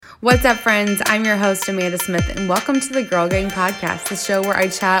What's up, friends? I'm your host, Amanda Smith, and welcome to the Girl Gang Podcast, the show where I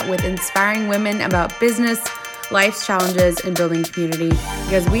chat with inspiring women about business, life's challenges, and building community,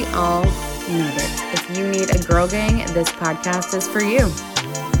 because we all need it. If you need a girl gang, this podcast is for you.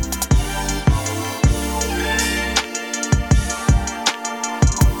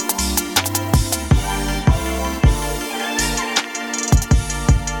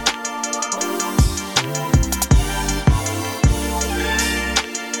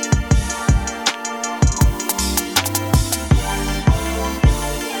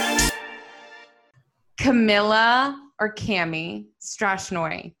 Camila or Cami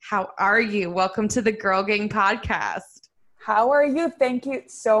Straschnoy, how are you? Welcome to the Girl Gang Podcast. How are you? Thank you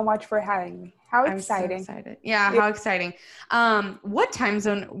so much for having me. How exciting. I'm so excited. Yeah, how exciting. What time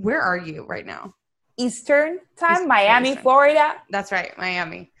zone, where are you right now? Eastern time, Miami, Eastern. Florida. That's right,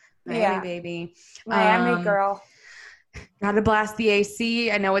 Miami, baby. Miami girl. Gotta blast the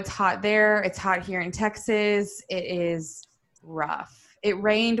AC. I know it's hot there. It's hot here in Texas. It is rough. It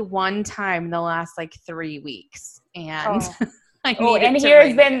rained one time in the last 3 weeks, and and here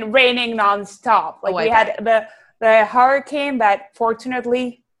it's been raining nonstop. We had the hurricane that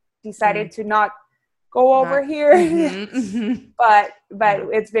fortunately decided to not go over here, but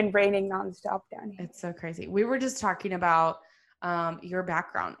it's been raining nonstop down here. It's so crazy. We were just talking about your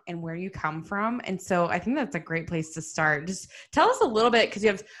background and where you come from, and so I think that's a great place to start. Just tell us a little bit, because you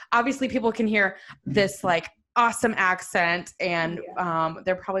have obviously people can hear this awesome accent, and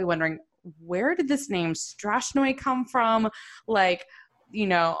they're probably wondering, where did this name Straschnoy come from?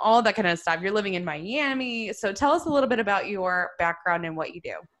 All that kind of stuff. You're living in Miami, so tell us a little bit about your background and what you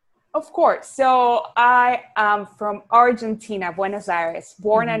do. Of course. So I am from Argentina, Buenos Aires,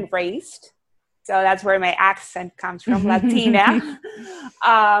 born and raised. So that's where my accent comes from, Latina.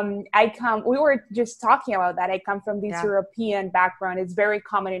 We were just talking about that. I come from this European background. It's very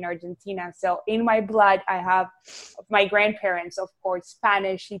common in Argentina. So in my blood, I have my grandparents, of course,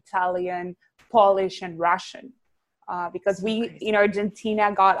 Spanish, Italian, Polish, and Russian. Because we in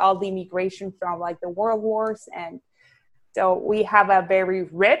Argentina got all the immigration from the world wars. And so we have a very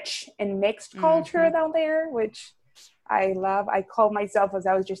rich and mixed culture down there, which I love. I call myself, as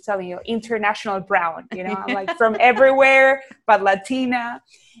I was just telling you, international brown. I'm from everywhere but Latina.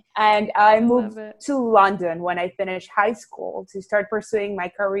 And I moved to London when I finished high school to start pursuing my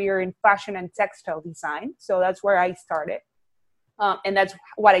career in fashion and textile design. So that's where I started. And that's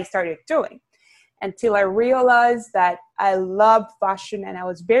what I started doing until I realized that I loved fashion, and I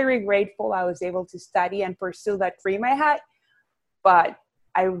was very grateful I was able to study and pursue that dream I had. But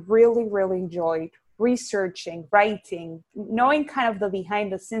I really, really enjoyed researching, writing, knowing kind of the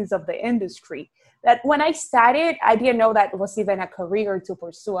behind the scenes of the industry. That when I started, I didn't know that was even a career to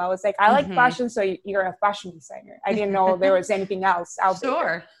pursue. I was like, I like fashion, so you're a fashion designer. I didn't know there was anything else out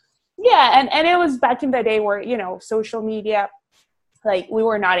there. Yeah, and it was back in the day where, social media, we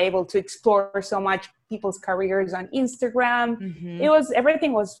were not able to explore so much people's careers on Instagram.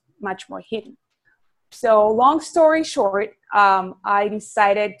 Everything was much more hidden. So long story short, I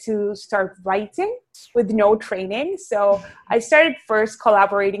decided to start writing with no training. So I started first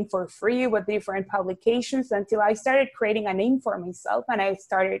collaborating for free with different publications until I started creating a name for myself. And I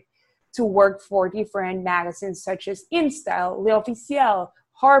started to work for different magazines such as InStyle, L'Officiel,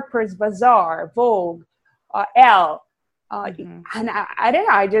 Harper's Bazaar, Vogue, Elle. And I don't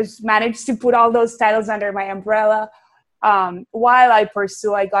know, I just managed to put all those titles under my umbrella. While I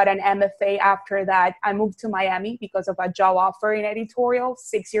got an MFA after that. I moved to Miami because of a job offer in editorial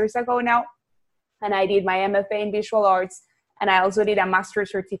 6 years ago now. And I did my MFA in visual arts. And I also did a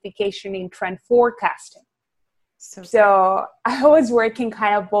master's certification in trend forecasting. So I was working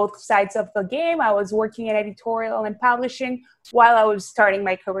kind of both sides of the game. I was working in editorial and publishing while I was starting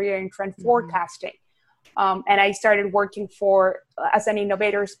my career in trend forecasting. And I started working as an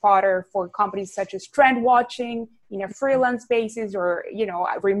innovator spotter for companies such as Trend Watching in a freelance basis or,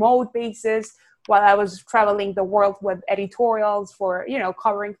 a remote basis, while I was traveling the world with editorials for,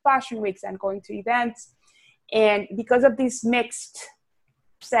 covering fashion weeks and going to events. And because of this mixed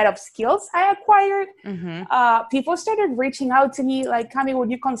set of skills I acquired, people started reaching out to me like, Cami,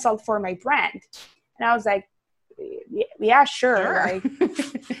 would you consult for my brand? And I was like, yeah, sure.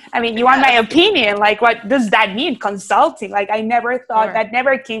 You want my opinion? What does that mean, consulting? I never thought, that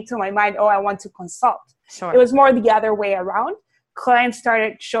never came to my mind, I want to consult. It was more the other way around. Clients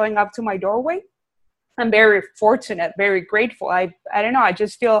started showing up to my doorway. I'm very fortunate, very grateful. I don't know, I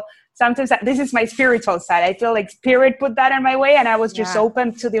just feel sometimes this is my spiritual side. I feel like spirit put that in my way, and I was just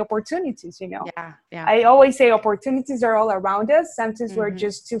open to the opportunities, I always say opportunities are all around us. Sometimes we're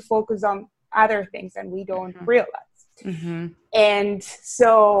just too focused on other things and we don't realize. Mm-hmm. And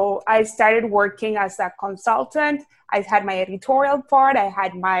so I started working as a consultant. I had my editorial part, I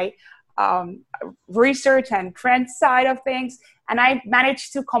had my research and trend side of things, and I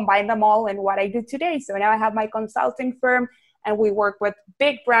managed to combine them all in what I do today. So now I have my consulting firm, and we work with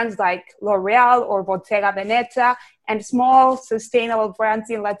big brands like L'Oreal or Bottega Veneta, and small sustainable brands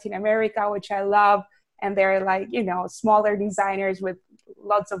in Latin America, which I love. And they're like, you know, smaller designers with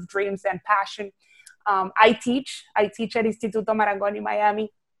lots of dreams and passion. I teach at Instituto Marangoni,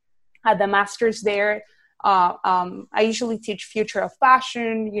 Miami, at the master's there. I usually teach future of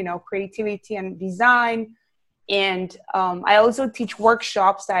fashion, you know, creativity and design. And I also teach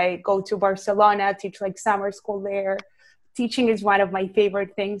workshops. I go to Barcelona, teach like summer school there. Teaching is one of my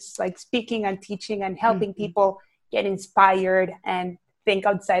favorite things, like speaking and teaching and helping people get inspired and think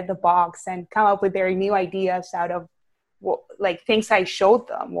outside the box and come up with their new ideas out of like things I showed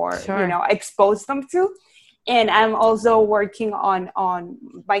them or, you know, exposed them to. And I'm also working on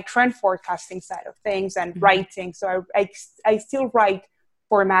my trend forecasting side of things and writing. So I still write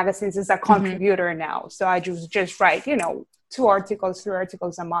for magazines as a contributor now. So I just write, you know, 3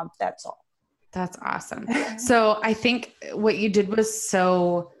 articles a month. That's all. That's awesome. So I think what you did was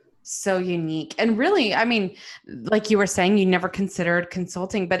so unique. And really, I mean, like you were saying, you never considered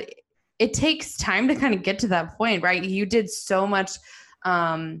consulting, but it takes time to kind of get to that point, right? You did so much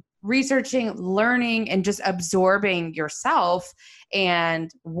researching, learning, and just absorbing yourself and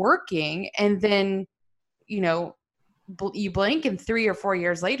working. And then, you know, you blink and 3 or 4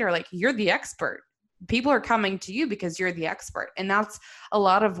 years later, like you're the expert. People are coming to you because you're the expert. And that's a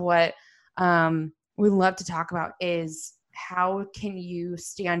lot of what we love to talk about is how can you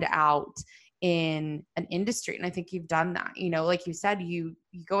stand out in an industry? And I think you've done that. You know, like you said, you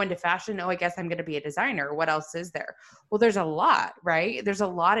go into fashion. Oh, I guess I'm going to be a designer. What else is there? Well, there's a lot, right? There's a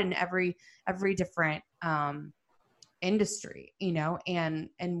lot in every different industry, you know, and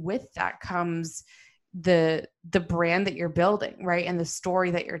with that comes the brand that you're building, right? And the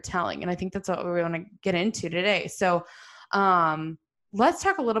story that you're telling. And I think that's what we want to get into today. So let's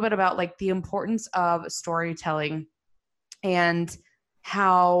talk a little bit about like the importance of storytelling and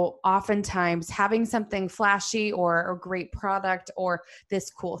how oftentimes having something flashy or a great product or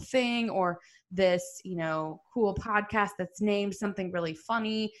this cool thing or this, you know, cool podcast that's named something really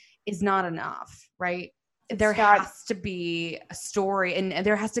funny is not enough, right? There has to be a story and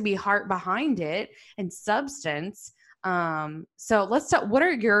there has to be heart behind it and substance. So let's talk, what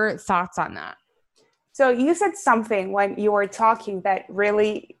are your thoughts on that? So you said something when you were talking that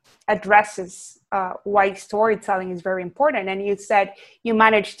really addresses why storytelling is very important. And you said you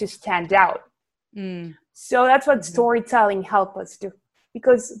managed to stand out. So that's what storytelling helps us do.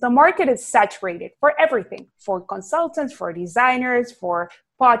 Because the market is saturated for everything, for consultants, for designers, for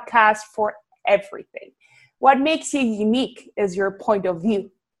podcasts, for everything. What makes you unique is your point of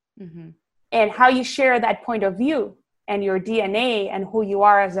view. And how you share that point of view and your DNA and who you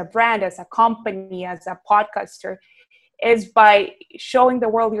are as a brand, as a company, as a podcaster, is by showing the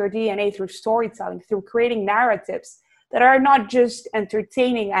world your DNA through storytelling, through creating narratives that are not just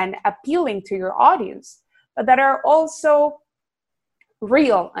entertaining and appealing to your audience, but that are also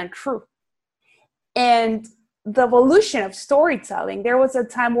real and true. And the evolution of storytelling, there was a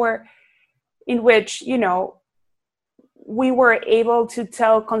time in which, you know, we were able to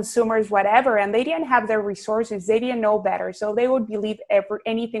tell consumers whatever, and they didn't have their resources. They didn't know better. So they would believe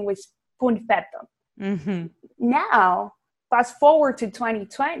anything was spoon-fed them. Now, fast forward to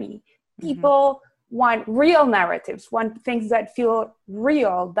 2020, people want real narratives, want things that feel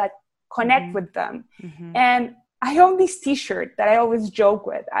real, that connect with them. And I own this t-shirt that I always joke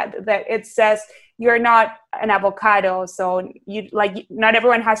with, that it says, you're not an avocado, so you like, not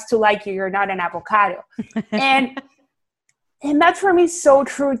everyone has to like you. You're not an avocado. And that's for me so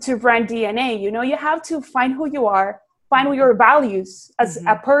true to brand DNA. You know, you have to find who you are, find your values as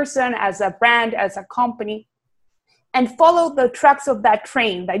a person, as a brand, as a company, and follow the tracks of that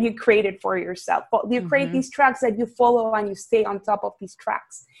train that you created for yourself. You create these tracks that you follow and you stay on top of these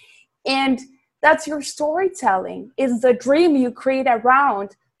tracks. And that's your storytelling, is the dream you create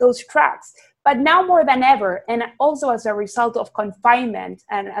around those tracks. But now more than ever, and also as a result of confinement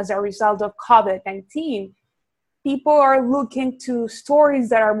and as a result of COVID-19, people are looking to stories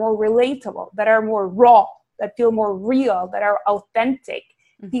that are more relatable, that are more raw, that feel more real, that are authentic.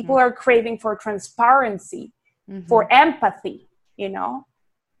 People are craving for transparency, for empathy, you know?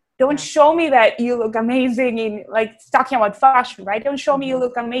 Don't show me that you look amazing in, like, talking about fashion, right? Don't show me you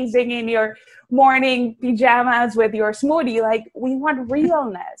look amazing in your morning pajamas with your smoothie. Like, we want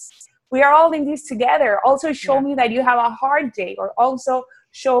realness. We are all in this together. Also show me that you have a hard day, or also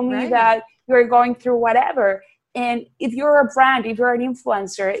show me that you're going through whatever. And if you're a brand, if you're an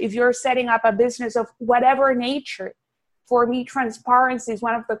influencer, if you're setting up a business of whatever nature, for me, transparency is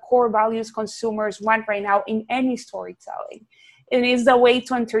one of the core values consumers want right now in any storytelling. It is the way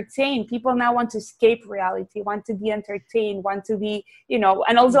to entertain. People now want to escape reality, want to be entertained, want to be, and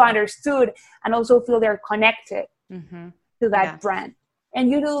also understood, and also feel they're connected to that brand. And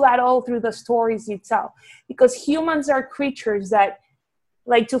you do that all through the stories you tell. Because humans are creatures that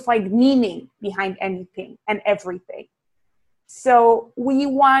like to find meaning behind anything and everything. So we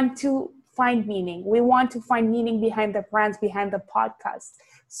want to find meaning. We want to find meaning behind the brands, behind the podcast.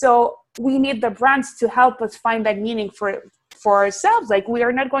 So we need the brands to help us find that meaning for ourselves. Like, we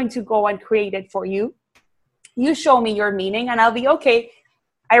are not going to go and create it for you. You show me your meaning and I'll be, okay,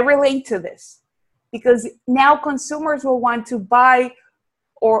 I relate to this. Because now consumers will want to buy,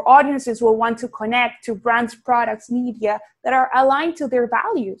 or audiences will want to connect to brands, products, media that are aligned to their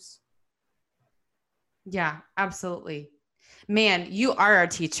values. Yeah, absolutely. Man, you are a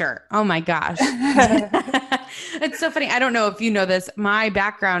teacher. Oh my gosh. It's so funny. I don't know if you know this. My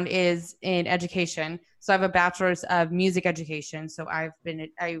background is in education. So I have a bachelor's of music education. So I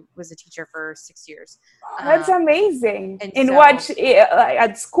was a teacher for 6 years. That's amazing. In what,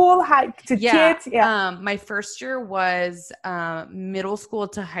 at school, to kids? Yeah. My first year was middle school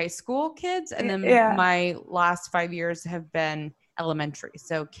to high school kids. And then my last 5 years have been elementary.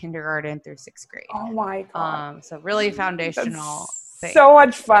 So kindergarten through 6th grade. Oh my God. So really foundational. So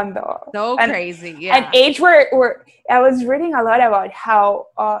much fun though. So crazy. Yeah. An age where I was reading a lot about how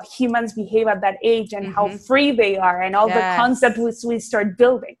humans behave at that age and how free they are and all the concepts we start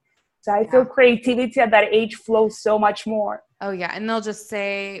building. So I feel creativity at that age flows so much more. Oh yeah. And they'll just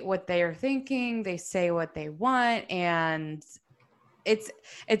say what they are thinking. They say what they want. And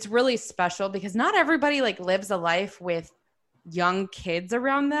it's really special because not everybody like lives a life with young kids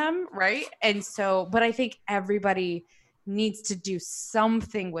around them. Right. And so, but I think everybody needs to do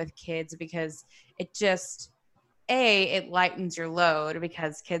something with kids because it just, it lightens your load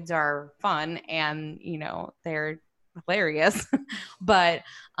because kids are fun and, they're hilarious, but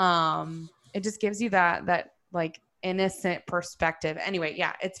it just gives you that like innocent perspective. Anyway,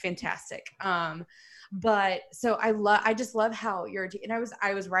 yeah, it's fantastic. But so I just love how and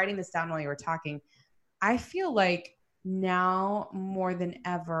I was writing this down while you were talking. I feel like now more than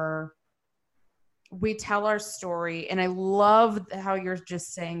ever, we tell our story. And I love how you're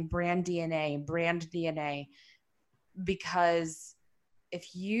just saying brand DNA, because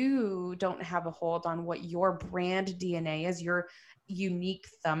if you don't have a hold on what your brand DNA is, your unique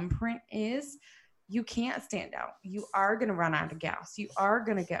thumbprint is, you can't stand out. You are going to run out of gas. You are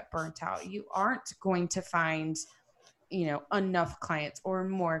going to get burnt out. You aren't going to find, enough clients or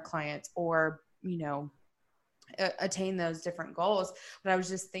more clients or, attain those different goals. But I was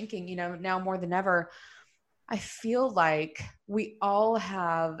just thinking, now more than ever, I feel like we all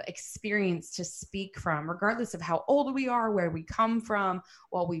have experience to speak from, regardless of how old we are, where we come from,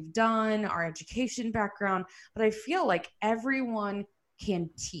 what we've done, our education background. But I feel like everyone can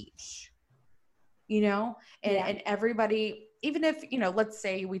teach, and everybody, even if, let's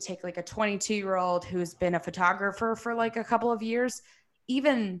say we take like a 22-year-old who's been a photographer for like a couple of years,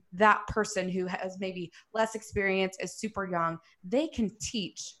 even that person who has maybe less experience, is super young, they can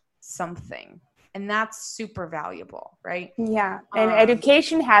teach something. And that's super valuable, right? Yeah. And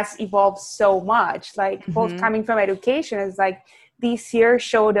education has evolved so much. Like both coming from education is like this year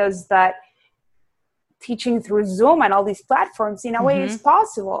showed us that teaching through Zoom and all these platforms in a way is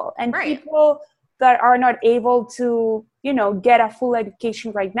possible. And people that are not able to, get a full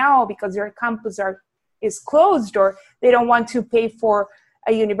education right now because their campus is closed, or they don't want to pay for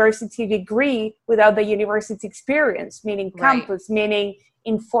a university degree without the university experience, meaning campus, meaning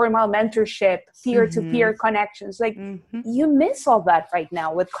informal mentorship, peer-to-peer connections. Like you miss all that right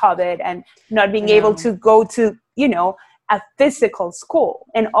now with COVID and not being able to go to, a physical school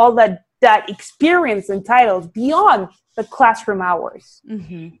and all that experience entitles beyond the classroom hours.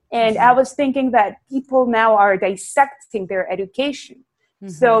 And I was thinking that people now are dissecting their education.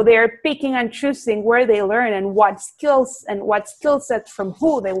 So they're picking and choosing where they learn and what skills and what skill sets from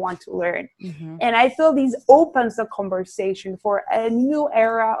who they want to learn. And I feel this opens the conversation for a new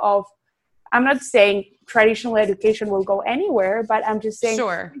era of, I'm not saying traditional education will go anywhere, but I'm just saying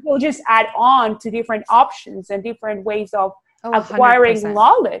we'll just add on to different options and different ways of acquiring 100%.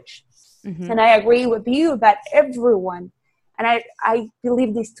 Knowledge. And I agree with you that everyone, and I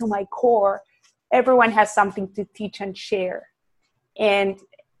believe this to my core, everyone has something to teach and share. And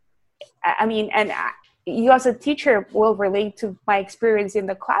I mean, and you as a teacher will relate to my experience in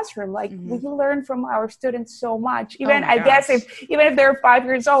the classroom. Like we learn from our students so much. Even I guess even if they're 5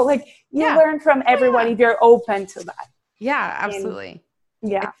 years old, like you learn from everyone if you're open to that. Yeah, absolutely.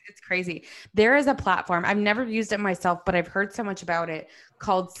 And, it's crazy. There is a platform. I've never used it myself, but I've heard so much about it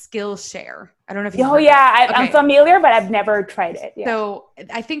called Skillshare. I don't know if you've heard I'm familiar, but I've never tried it. Yeah. So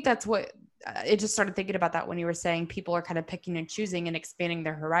I think that's what it just started thinking about that when you were saying people are kind of picking and choosing and expanding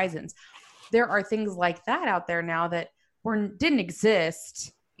their horizons. There are things like that out there now that didn't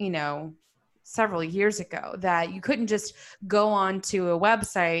exist, several years ago, that you couldn't just go on to a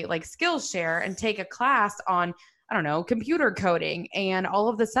website like Skillshare and take a class on, I don't know, computer coding. And all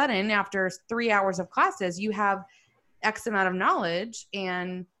of a sudden, after 3 hours of classes, you have X amount of knowledge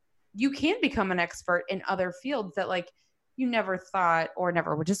and you can become an expert in other fields that like you never thought or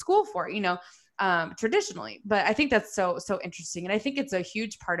never went to school for, traditionally. But I think that's so interesting. And I think it's a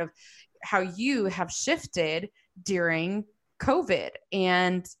huge part of how you have shifted during COVID.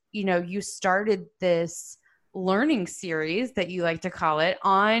 And, you started this learning series that you like to call it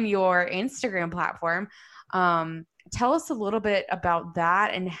on your Instagram platform. Tell us a little bit about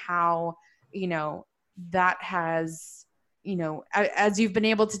that and how, that has, as you've been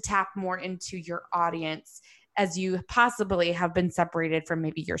able to tap more into your audience as you possibly have been separated from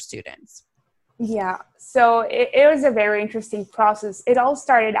maybe your students. Yeah. So it was a very interesting process. It all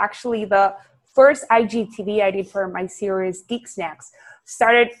started actually, the first IGTV I did for my series, Geek Snacks,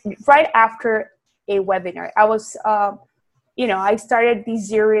 started right after a webinar. I was, I started this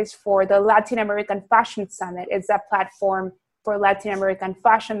series for the Latin American Fashion Summit. It's a platform for Latin American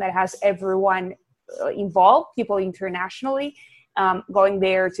fashion that has everyone involved, people internationally, going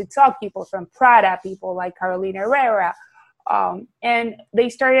there to talk, people from Prada, people like Carolina Herrera. And they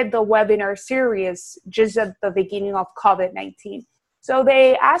started the webinar series just at the beginning of COVID-19. So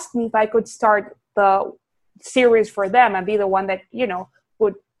they asked me if I could start the series for them and be the one that,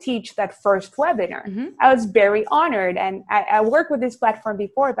 would teach that first webinar. Mm-hmm. I was very honored. And I worked with this platform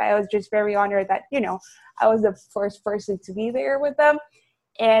before, but I was just very honored that, I was the first person to be there with them.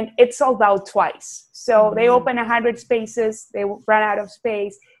 And it sold out twice. So they opened 100 spaces, they ran out of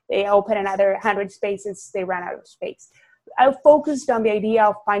space. They opened another 100 spaces, they ran out of space. I focused on the idea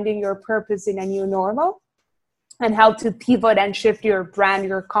of finding your purpose in a new normal and how to pivot and shift your brand,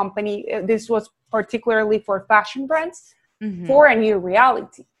 your company. This was particularly for fashion brands, for a new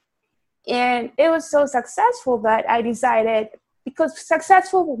reality. And it was so successful that I decided,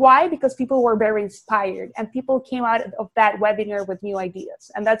 why? Because people were very inspired and people came out of that webinar with new ideas.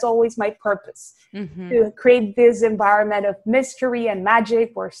 And that's always my purpose, to create this environment of mystery and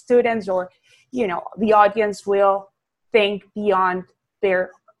magic where students or, the audience will think beyond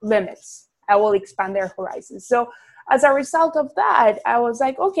their limits. I will expand their horizons. So as a result of that, I was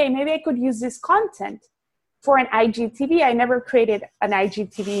like, okay, maybe I could use this content for an IGTV. I never created an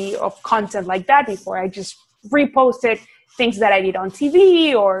IGTV of content like that before. I just reposted things that I did on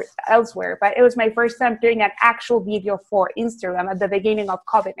TV or elsewhere. But it was my first time doing an actual video for Instagram at the beginning of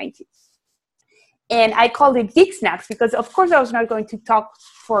COVID-19. And I called it Geek Snacks because, of course, I was not going to talk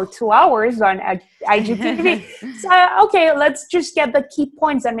for 2 hours on IGTV. So, okay, let's just get the key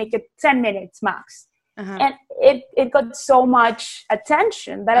points and make it 10 minutes max. And it got so much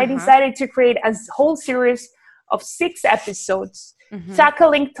attention that I decided to create a whole series of 6 episodes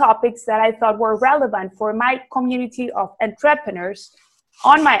tackling topics that I thought were relevant for my community of entrepreneurs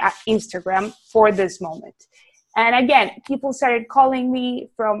on my Instagram for this moment. And again, people started calling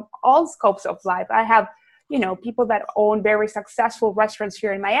me from all scopes of life. I have, people that own very successful restaurants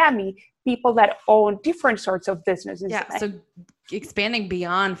here in Miami, people that own different sorts of businesses. Yeah, so expanding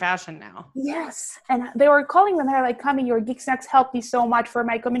beyond fashion now. Yes. And they were calling them. They're like, Cami, your Geek Snacks helped me so much for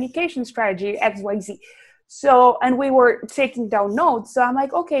my communication strategy, XYZ. So, and we were taking down notes. So I'm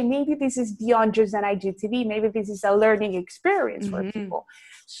like, okay, maybe this is beyond just an IGTV. Maybe this is a learning experience for people.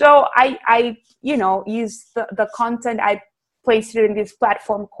 So I used the content. I placed it in this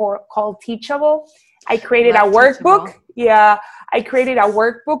platform called Teachable. I created a workbook. Teachable. Yeah, I created a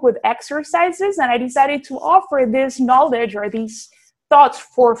workbook with exercises, and I decided to offer this knowledge or these thoughts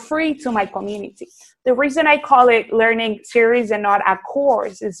for free to my community. The reason I call it learning series and not a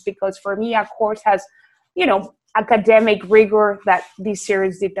course is because for me, a course has, academic rigor that this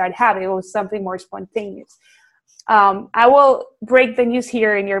series did not have. It was something more spontaneous. I will break the news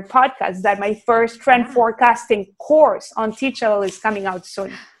here in your podcast that my first trend forecasting course on Teachable is coming out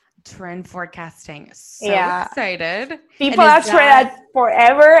soon. Trend forecasting. So excited. People ask for that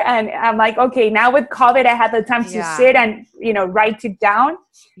forever. And I'm like, okay, now with COVID, I had the time to sit and, write it down.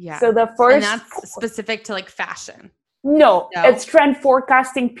 Yeah. So the first. And that's specific to like fashion. No, No. it's trend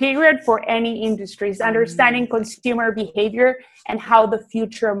forecasting period for any industries, understanding consumer behavior and how the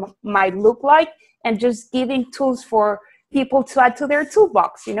future might look like, and just giving tools for people to add to their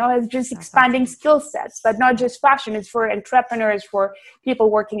toolbox. You know, it's just expanding skill sets, but not just fashion. It's for entrepreneurs, for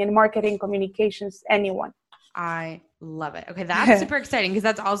people working in marketing, communications, anyone. I love it. Okay, that's super exciting, because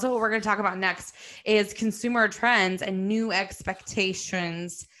that's also what we're going to talk about next is consumer trends and new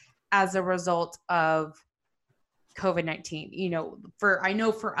expectations as a result of COVID-19. You know, I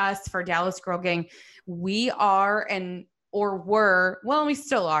know for us, for Dallas Girl Gang, we are we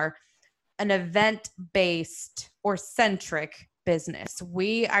still are an event-based or centric business.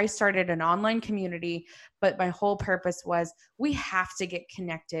 I started an online community, but my whole purpose was we have to get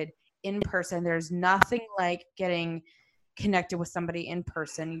connected in person. There's nothing like getting connected with somebody in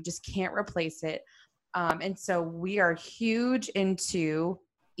person. You just can't replace it. And so we are huge into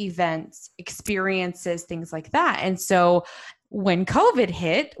events, experiences, things like that. And so when COVID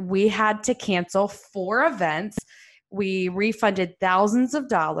hit, we had to cancel 4 events. We refunded thousands of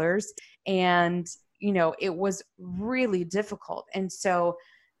dollars, and, you know, it was really difficult. And so,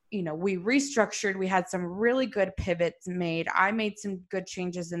 you know, we restructured. We had some really good pivots made. I made some good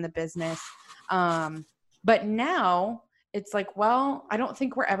changes in the business. But now it's like, well, I don't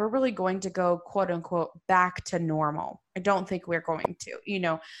think we're ever really going to go, quote unquote, back to normal. I don't think we're going to. You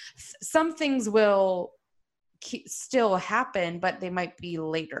know, some things will still happen, but they might be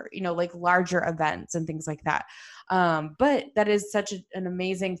later, you know, like larger events and things like that. But that is such an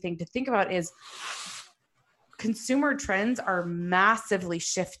amazing thing to think about, is consumer trends are massively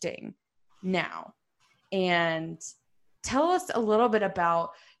shifting now. And tell us a little bit about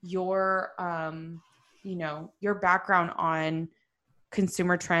your, you know, your background on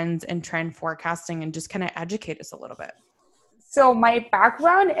consumer trends and trend forecasting, and just kind of educate us a little bit. So my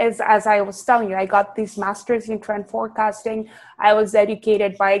background is, as I was telling you, I got this master's in trend forecasting. I was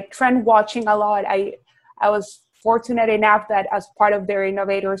educated by trend watching a lot. I was fortunate enough that as part of their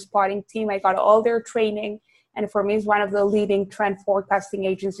innovator spotting team, I got all their training. And for me, it's one of the leading trend forecasting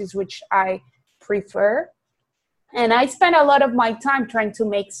agencies, which I prefer. And I spend a lot of my time trying to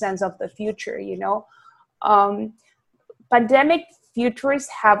make sense of the future, you know. Pandemic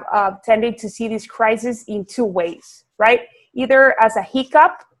futurists have tended to see this crisis in 2 ways, right? Either as a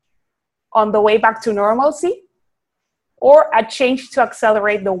hiccup on the way back to normalcy, or a change to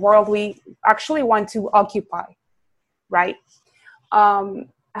accelerate the world we actually want to occupy, right? I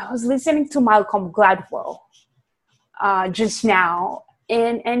was listening to Malcolm Gladwell just now,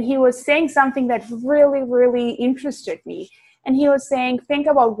 and he was saying something that really, really interested me. And he was saying, think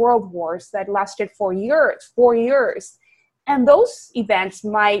about world wars that lasted 4 years. And those events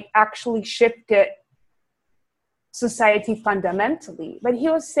might actually shift society fundamentally. But he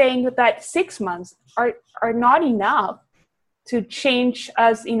was saying that 6 months are not enough to change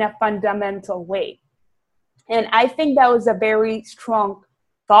us in a fundamental way. And I think that was a very strong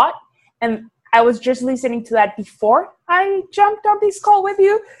thought. And I was just listening to that before I jumped on this call with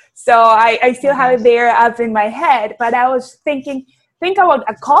you. So I still have it there up in my head. But I was thinking, think about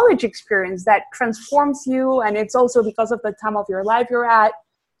a college experience that transforms you. And it's also because of the time of your life you're at.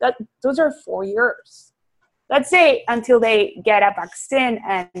 Those are 4 years. Let's say until they get a vaccine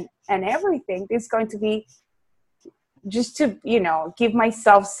and everything, it's going to be just to, you know, give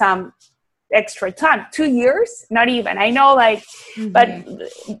myself some extra time. 2 years, not even. I know, like, but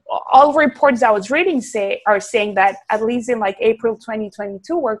all reports I was reading are saying that at least in like April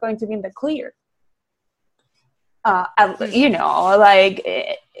 2022, we're going to be in the clear. You know, like,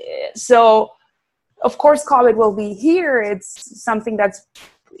 so of course COVID will be here. It's something that's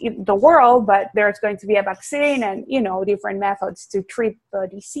in the world, but there's going to be a vaccine and, you know, different methods to treat the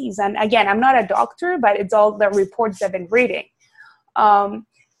disease. And again, I'm not a doctor, but it's all the reports I've been reading.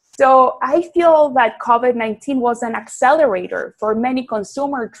 So I feel that COVID-19 was an accelerator for many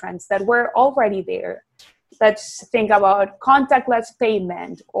consumer trends that were already there. Let's think about contactless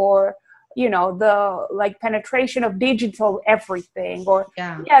payment, or, you know, the like penetration of digital everything, or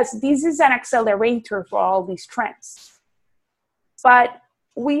yes, this is an accelerator for all these trends. But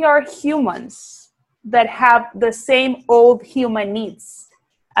we are humans that have the same old human needs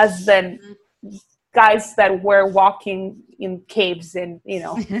as the guys that were walking in caves, and, you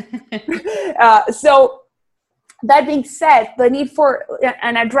know. So that being said, the need for,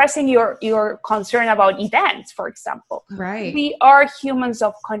 and addressing your concern about events, for example, right? We are humans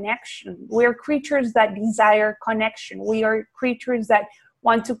of connection. We're creatures that desire connection. We are creatures that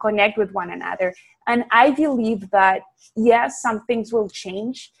want to connect with one another. And I believe that, yes, some things will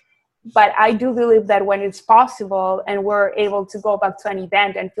change, but I do believe that when it's possible and we're able to go back to an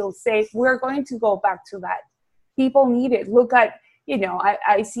event and feel safe, we're going to go back to that. people need it. Look at,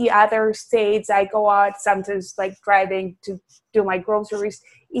 I see other states. I go out sometimes, like driving to do my groceries.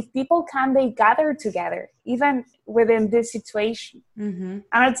 If people can, they gather together, even within this situation. Mm-hmm.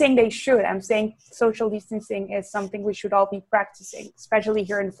 I'm not saying they should. I'm saying social distancing is something we should all be practicing, especially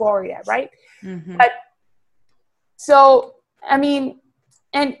here in Florida, right? Mm-hmm. But so, I mean,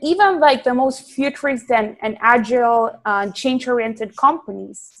 and even like the most futurist and agile, change-oriented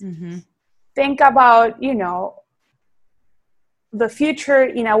companies, Mm-hmm. think about, the future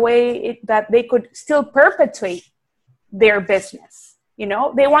in a way that they could still perpetuate their business.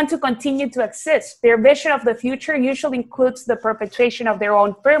 They want to continue to exist. Their vision of the future usually includes the perpetuation of their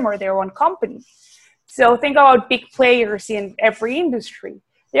own firm or their own company. So think about big players in every industry.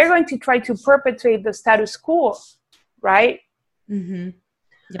 They're going to try to perpetuate the status quo, right? Mm-hmm.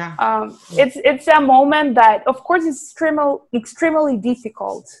 Yeah. It's a moment that, of course, is extremely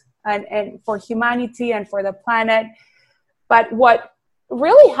difficult and for humanity and for the planet. But what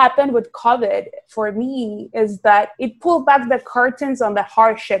really happened with COVID for me is that it pulled back the curtains on the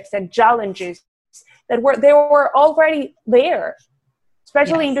hardships and challenges that were already there,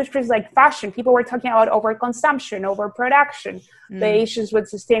 especially industries like fashion. People were talking about overconsumption, overproduction, the issues with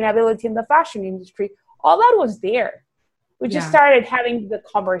sustainability in the fashion industry. All that was there. We just started having the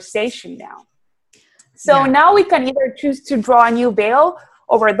conversation now. So now we can either choose to draw a new veil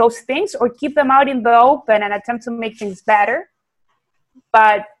over those things or keep them out in the open and attempt to make things better.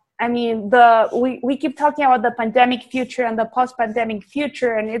 But I mean, we keep talking about the pandemic future and the post-pandemic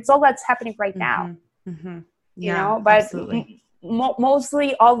future, and it's all that's happening right now. Mm-hmm. Yeah, But absolutely.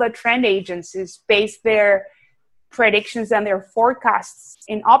 Mostly all the trend agencies base their predictions and their forecasts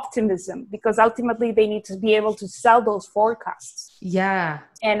in optimism, because ultimately they need to be able to sell those forecasts. Yeah.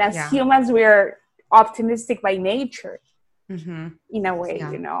 And as humans, we're optimistic by nature, in a way,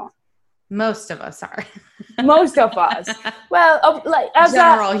 Most of us are. Most of us. Well, like as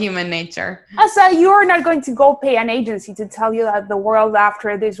general human nature. You're not going to go pay an agency to tell you that the world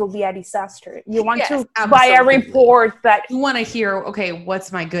after this will be a disaster. You want to buy a report that you want to hear. Okay,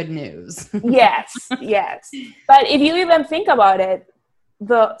 what's my good news? yes. But if you even think about it,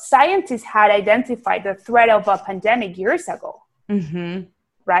 the scientists had identified the threat of a pandemic years ago,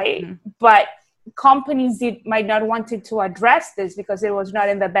 right? Mm-hmm. But companies might not wanted to address this because it was not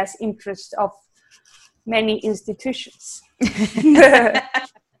in the best interest of many institutions.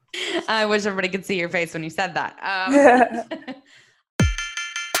 I wish everybody could see your face when you said that.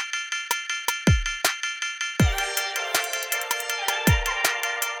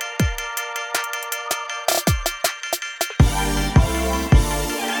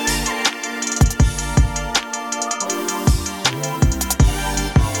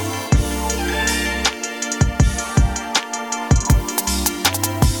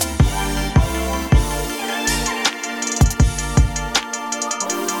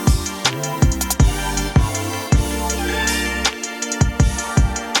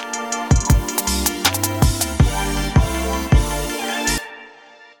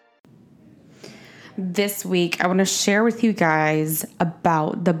 This week, I want to share with you guys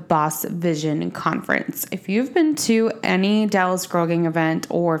about the Boss Vision Conference. If you've been to any Dallas Girl Gang event,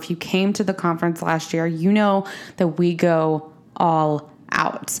 or if you came to the conference last year, you know that we go all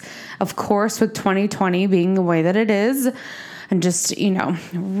out. Of course, with 2020 being the way that it is, and just,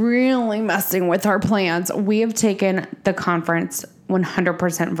 really messing with our plans, we have taken the conference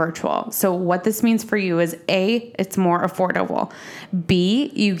 100% virtual. So what this means for you is A, it's more affordable.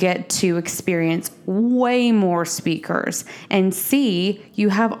 B, you get to experience way more speakers. And C, you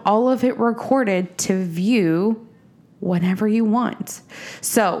have all of it recorded to view whenever you want.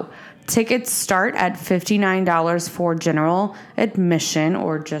 So tickets start at $59 for general admission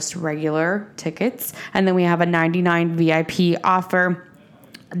or just regular tickets. And then we have a $99 VIP offer.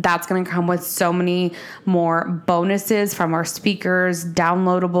 That's going to come with so many more bonuses from our speakers,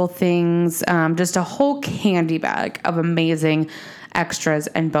 downloadable things, just a whole candy bag of amazing extras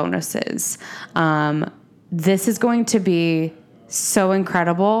and bonuses. This is going to be so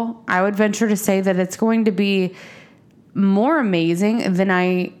incredible. I would venture to say that it's going to be more amazing than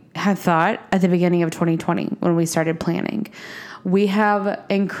I had thought at the beginning of 2020 when we started planning. We have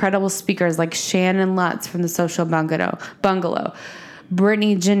incredible speakers like Shannon Lutz from the Social Bungalow.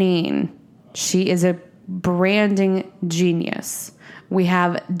 Brittany Janine, she is a branding genius. We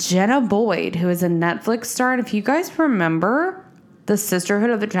have Jenna Boyd, who is a Netflix star. And if you guys remember the Sisterhood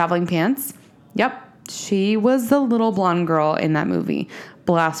of the Traveling Pants, yep, she was the little blonde girl in that movie.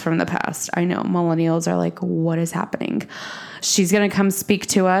 Blast from the past. I know millennials are like, what is happening? She's going to come speak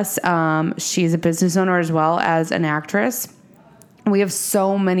to us. She's a business owner as well as an actress. We have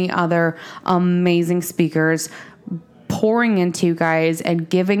so many other amazing speakers. pouring into you guys and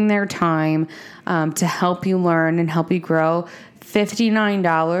giving their time to help you learn and help you grow.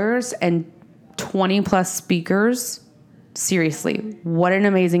 $59 and 20 plus speakers. Seriously, what an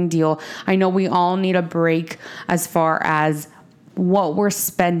amazing deal. I know we all need a break as far as what we're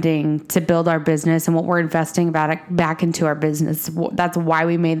spending to build our business and what we're investing back into our business. That's why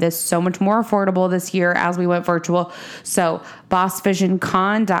we made this so much more affordable this year as we went virtual. So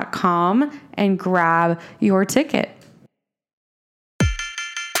bossvisioncon.com and grab your ticket.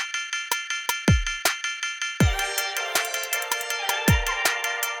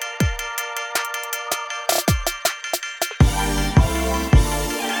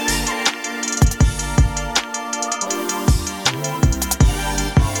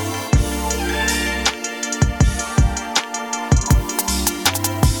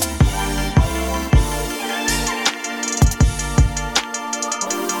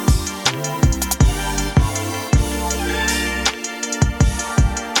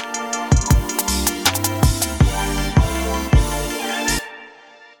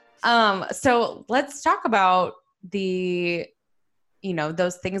 So let's talk about those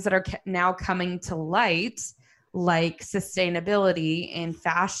things that are now coming to light, like sustainability in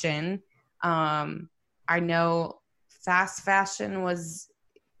fashion. I know fast fashion is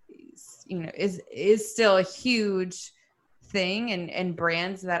still a huge thing, and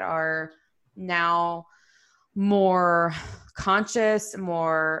brands that are now more conscious,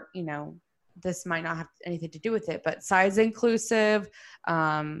 more, this might not have anything to do with it, but size inclusive,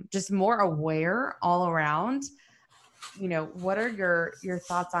 just more aware all around. What are your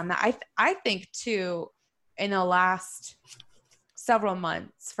thoughts on that? I think too, in the last several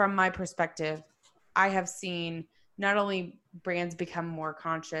months, from my perspective, I have seen not only brands become more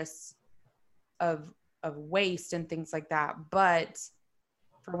conscious of waste and things like that, but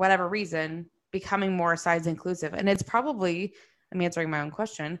for whatever reason, becoming more size inclusive. And it's probably, I'm answering my own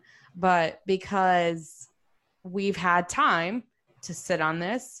question, but because we've had time to sit on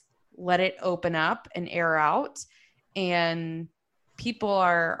this, let it open up and air out, and people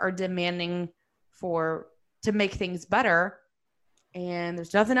are demanding to make things better, and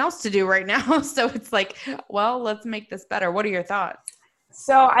there's nothing else to do right now. So it's like, well, let's make this better. What are your thoughts?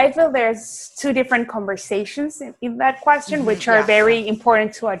 So I feel there's two different conversations in that question, which are very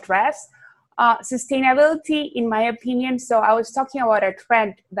important to address. Sustainability, in my opinion, so I was talking about a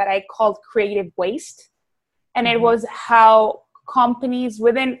trend that I called creative waste. And it was how companies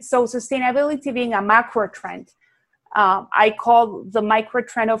so sustainability being a macro trend, I call the micro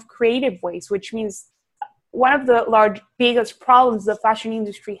trend of creative waste, which means one of the biggest problems the fashion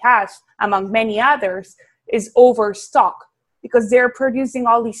industry has, among many others, is overstock, because they're producing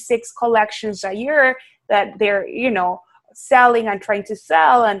all these 6 collections a year that they're, selling and trying to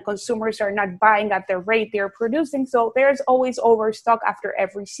sell, and consumers are not buying at the rate they're producing. So there's always overstock after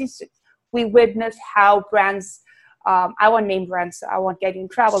every season. We witness how brands, I won't name brands, I won't get in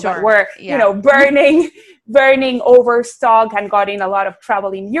trouble, but we're, burning overstock and got in a lot of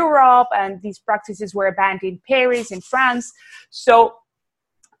trouble in Europe. And these practices were banned in Paris, in France. So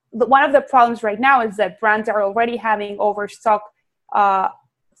one of the problems right now is that brands are already having overstock, 3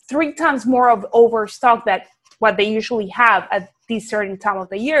 times more of overstock than what they usually have at this certain time of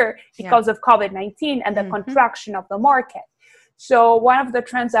the year because of COVID-19 and the contraction of the market. So one of the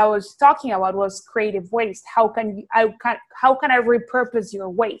trends I was talking about was creative waste. How can I repurpose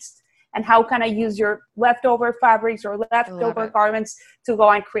your waste? And how can I use your leftover fabrics or leftover garments to go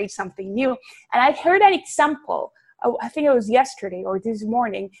and create something new? And I heard an example, I think it was yesterday or this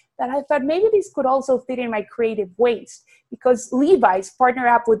morning, that I thought maybe this could also fit in my creative waste, because Levi's partnered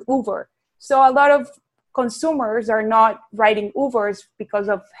up with Uber. So a lot of consumers are not riding Ubers because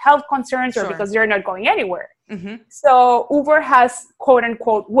of health concerns or because they're not going anywhere. So Uber has quote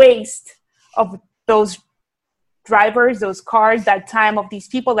unquote waste of those drivers, those cars, that time of these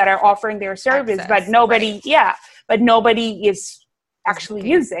people that are offering their service, but nobody is actually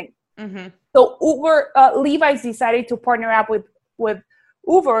using. So Levi's decided to partner up with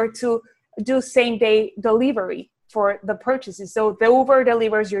Uber to do same day delivery for the purchases. So the Uber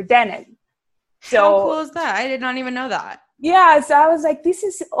delivers your denim. So, how cool is that? I did not even know that. Yeah, so I was like, this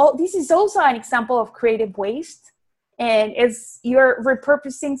is also an example of creative waste, and you're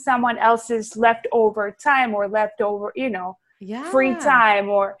repurposing someone else's leftover time or leftover, free time,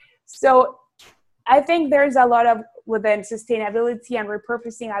 or so. I think there's a lot of within sustainability and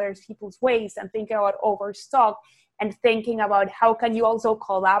repurposing other people's waste, and thinking about overstock, and thinking about how can you also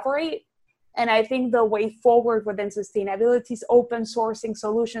collaborate. And I think the way forward within sustainability is open sourcing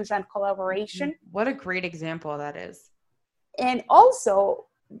solutions and collaboration. What a great example that is. And also,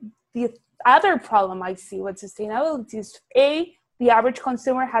 other problem I see with sustainability is the average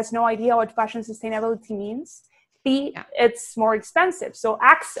consumer has no idea what fashion sustainability means. B, it's more expensive. So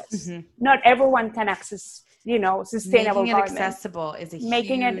access, not everyone can access, sustainable making it garments. accessible is a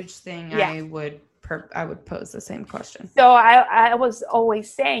huge thing. Yeah. I would pose the same question. So I was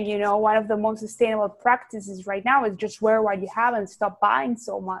always saying, one of the most sustainable practices right now is just wear what you have and stop buying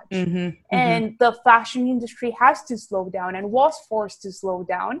so much. And the fashion industry has to slow down and was forced to slow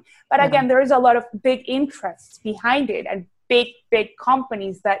down. But again, there is a lot of big interests behind it and big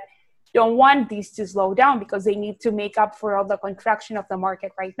companies that don't want these to slow down because they need to make up for all the contraction of the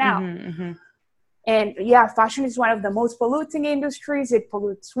market right now. And yeah, fashion is one of the most polluting industries. It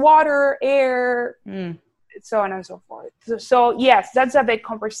pollutes water, air, so on and so forth. So yes, that's a big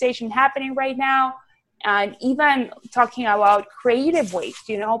conversation happening right now. And even talking about creative waste,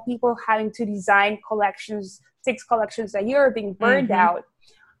 people having to design 6 collections a year, being burned out.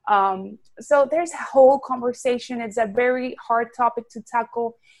 So there's a whole conversation. It's a very hard topic to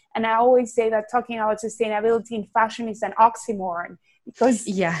tackle. And I always say that talking about sustainability in fashion is an oxymoron. Because,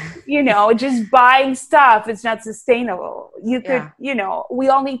 just buying stuff is not sustainable. You could, we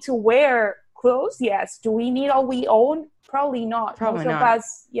all need to wear clothes. Yes. Do we need all we own? Probably not. Most of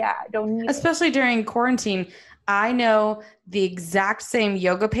us, don't need especially during quarantine. I know the exact same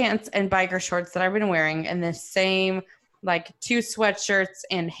yoga pants and biker shorts that I've been wearing and the same 2 sweatshirts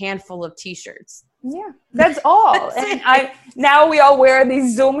and handful of t-shirts. Yeah, that's all. And now we all wear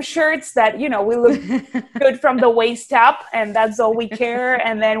these Zoom shirts that, we look good from the waist up and that's all we care.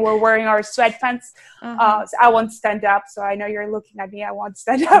 And then we're wearing our sweatpants. So I won't stand up. So I know you're looking at me. I won't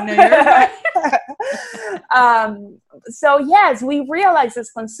stand up. No, you're right. So yes, we realize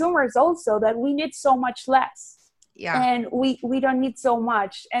as consumers also that we need so much less. Yeah. And we don't need so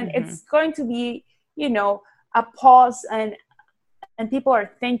much. And it's going to be, a pause and people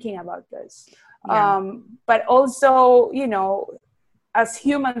are thinking about this. But also, as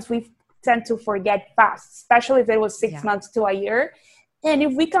humans, we tend to forget fast, especially if it was 6 months to a year. And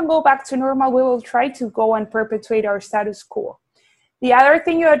if we can go back to normal, we will try to go and perpetuate our status quo. The other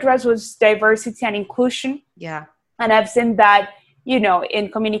thing you addressed was diversity and inclusion. Yeah. And I've seen that, in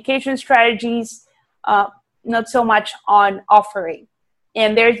communication strategies, not so much on offering.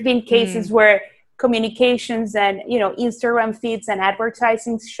 And there's been cases where communications and Instagram feeds and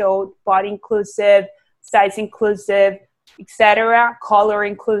advertising showed body inclusive, size inclusive, etc., color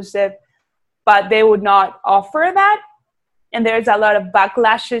inclusive, but they would not offer that, and there's a lot of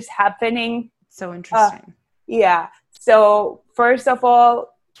backlashes happening. So interesting. So first of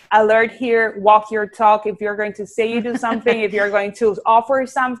all, alert here: walk your talk. If you're going to say you do something, if you're going to offer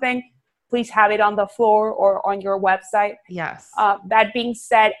something, please have it on the floor or on your website. Yes. That being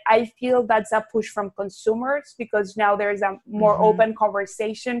said, I feel that's a push from consumers because now there's a more open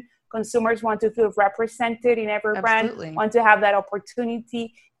conversation. Consumers want to feel represented in every brand, want to have that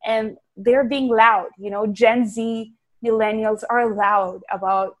opportunity, and they're being loud. Gen Z, millennials are loud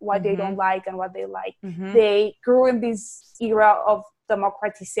about what they don't like and what they like. They grew in this era of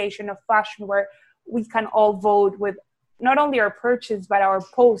democratization of fashion where we can all vote with not only our purchase, but our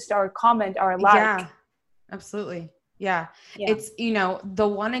post, our comment, our like. Yeah, absolutely. Yeah. It's, the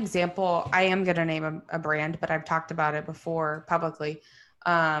one example, I am going to name a brand, but I've talked about it before publicly.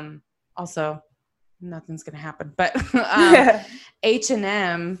 Also, nothing's going to happen, but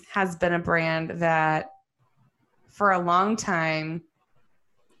H&M has been a brand that for a long time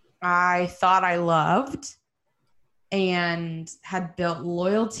I thought I loved and had built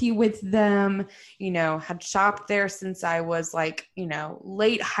loyalty with them, had shopped there since I was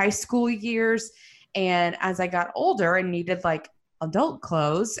late high school years. And as I got older and needed adult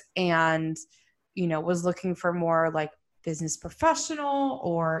clothes and, was looking for more business professional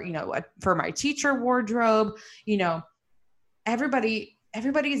or, for my teacher wardrobe,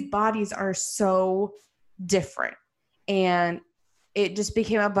 everybody's bodies are so different. And it just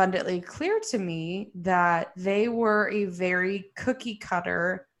became abundantly clear to me that they were a very cookie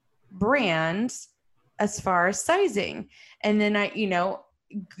cutter brand as far as sizing. And then I,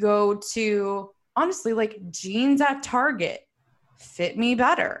 go to honestly jeans at Target fit me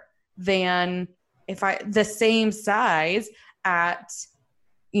better than the same size at,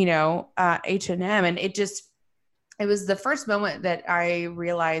 H&M. And it was the first moment that I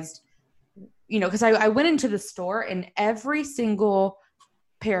realized, because I went into the store and every single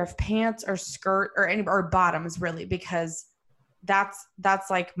pair of pants or skirt or bottoms really, because that's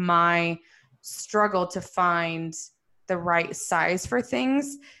my struggle to find the right size for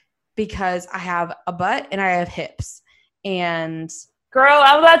things because I have a butt and I have hips and Girl,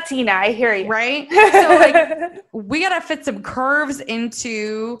 I'm Latina. I hear you. Right? So like we got to fit some curves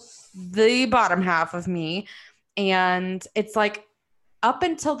into the bottom half of me. And it's like up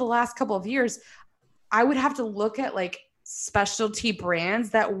until the last couple of years, I would have to look at like specialty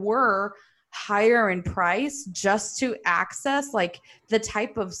brands that were higher in price just to access like the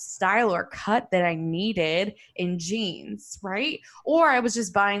type of style or cut that I needed in jeans, right? Or I was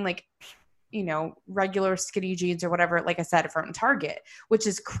just buying like, you know, regular skinny jeans or whatever, like I said, from Target, which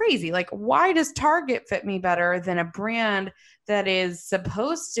is crazy. Like, why does Target fit me better than a brand that is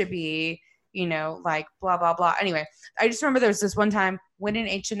supposed to be, you know, like blah, blah, blah. Anyway, I just remember there was this one time went in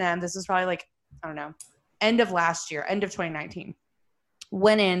H&M. This was probably like, I don't know, end of last year, end of 2019.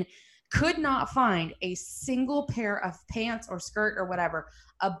 Went in, could not find a single pair of pants or skirt or whatever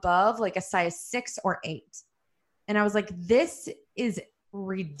above like a size 6 or 8. And I was like, this is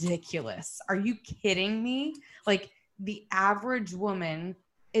ridiculous. Are you kidding me? Like the average woman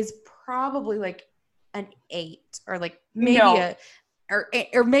is probably like an 8 or like maybe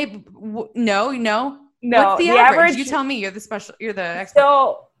or maybe no. What's the average? You tell me. You're the expert.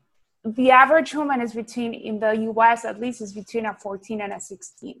 So the average woman is between, in the US at least, is between a 14 and a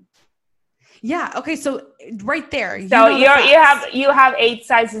 16. Yeah. Okay. So right there. So you have 8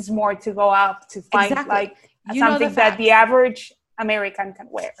 sizes more to go up to find like something that the average American can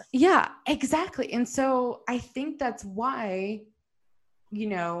wear. Yeah, exactly. And so I think that's why, you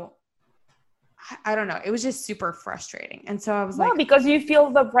know, I don't know. It was just super frustrating. And so I was like, because you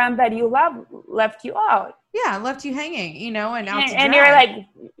feel the brand that you love left you out. Yeah, left you hanging, you know, and you're like,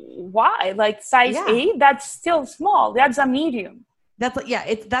 why? Like size 8? That's still small. That's a medium. That's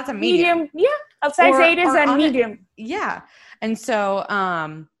a medium. Yeah, a size 8 is a medium. Yeah. And so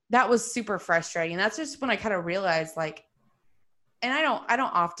that was super frustrating. And that's just when I kind of realized like, and I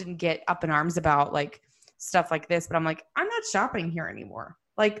don't often get up in arms about like stuff like this, but I'm like, I'm not shopping here anymore.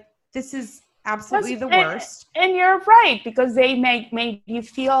 Like this is absolutely the worst. And you're right, because they make you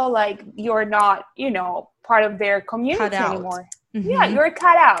feel like you're not, you know, part of their community anymore. Mm-hmm. Yeah, you're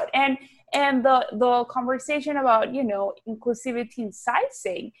cut out. And the conversation about, you know, inclusivity in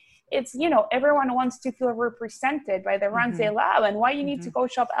sizing, it's, you know, everyone wants to feel represented by the brands they love, and why you need to go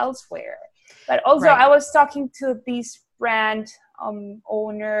shop elsewhere. But also I was talking to this brand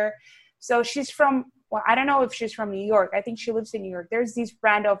owner. So she's from, well, I don't know if she's from New York. I think she lives in New York. There's this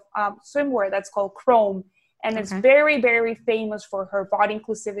brand of swimwear that's called Chrome. And it's very, very famous for her body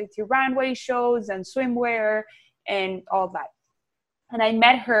inclusivity runway shows and swimwear and all that. And I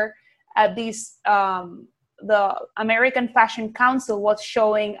met her at this, the American Fashion Council was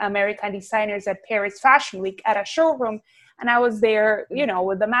showing American designers at Paris Fashion Week at a showroom. And I was there, you know,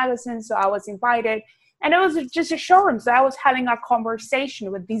 with the magazine. So I was invited. And it was just a showroom. So I was having a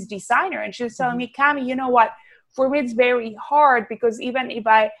conversation with this designer. And she was telling me, Cami, you know what? For me, it's very hard because even if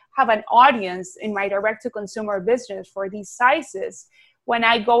I have an audience in my direct-to-consumer business for these sizes, when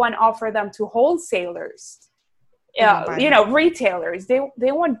I go and offer them to wholesalers, you know, retailers, they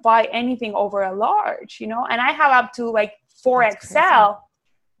won't buy anything over a large, you know. And I have up to like 4XL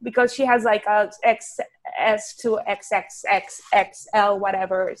because she has like a XS to XXXXL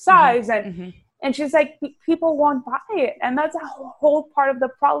whatever size. And she's like, people won't buy it. And that's a whole part of the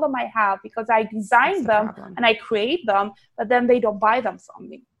problem I have, because I design them and I create them, but then they don't buy them from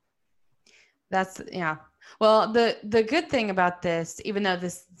me. Well, the good thing about this, even though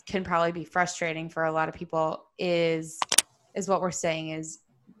this can probably be frustrating for a lot of people, is what we're saying is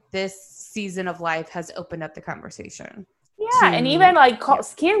this season of life has opened up the conversation. Yeah, and even like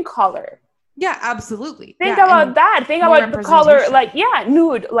skin color. Yeah, absolutely. Think about that. Think about the color, like,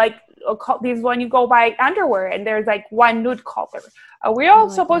 nude, like these when you go buy underwear and there's like one nude color. Are we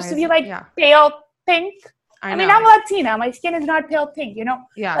all supposed to be like pale pink? I mean, I'm Latina. My skin is not pale pink, you know?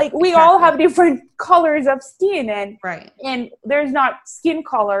 Yeah. Like we all have different colors of skin, and there's not skin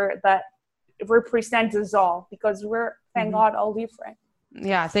color that represents us all, because we're, thank God, all different.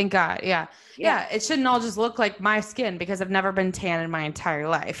 Yeah, thank God. Yeah. It shouldn't all just look like my skin, because I've never been tan in my entire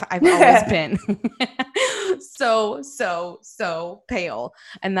life. I've always been so pale.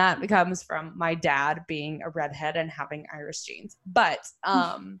 And that comes from my dad being a redhead and having Irish genes. But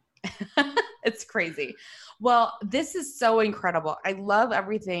it's crazy. Well, this is so incredible. I love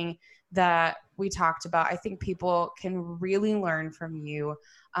everything that we talked about. I think people can really learn from you.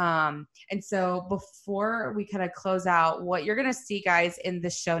 And so before we kind of close out, what you're going to see, guys, in the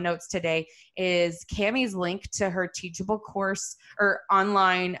show notes today is Cami's link to her teachable course or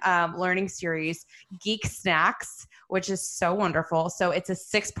online learning series, Geek Snacks, which is so wonderful. So it's a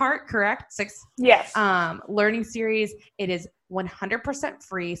 6-part, correct? Yes. Learning series. It is 100%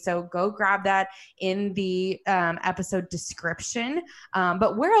 free. So go grab that in the episode description.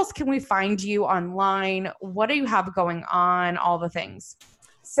 But where else can we find you online? What do you have going on? All the things.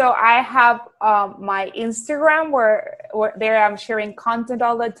 So I have my Instagram where there I'm sharing content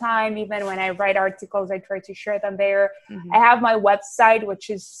all the time. Even when I write articles, I try to share them there. I have my website, which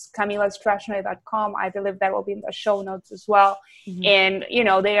is camilastraschnoy.com. I believe that will be in the show notes as well. And,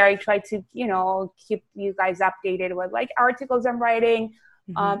 there I try to, keep you guys updated with like articles I'm writing.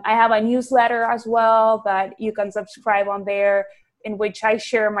 I have a newsletter as well that you can subscribe on there, in which I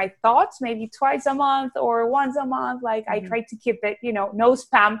share my thoughts maybe twice a month or once a month. Like I try to keep it, no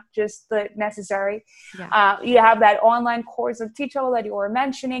spam, just the necessary. Yeah. You have that online course of Teachable that you were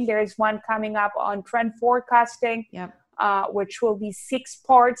mentioning. There is one coming up on trend forecasting, which will be 6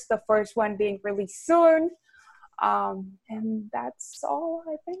 parts. The first one being released soon. And that's all,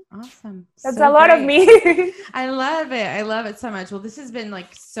 I think. Awesome. That's so a lot of me. I love it. I love it so much. Well, this has been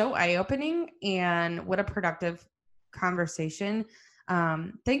like so eye-opening, and what a productive conversation.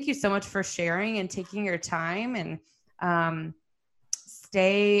 Thank you so much for sharing and taking your time, and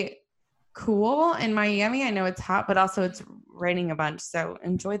stay cool in Miami. I know it's hot, but also it's raining a bunch. So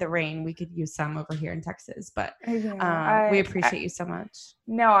enjoy the rain. We could use some over here in Texas, but we appreciate you so much.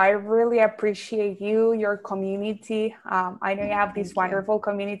 No, I really appreciate you, your community. I know you have this wonderful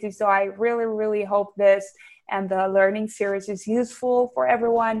community. So I really, really hope this and the learning series is useful for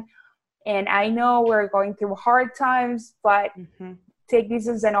everyone. And I know we're going through hard times, but take this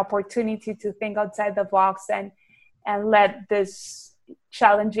as an opportunity to think outside the box and let this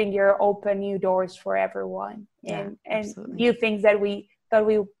challenging year open new doors for everyone and new things that we thought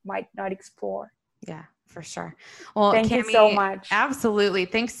we might not explore. Yeah, for sure. Well, thank you so much. Absolutely.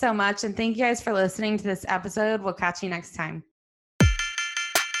 Thanks so much. And thank you guys for listening to this episode. We'll catch you next time.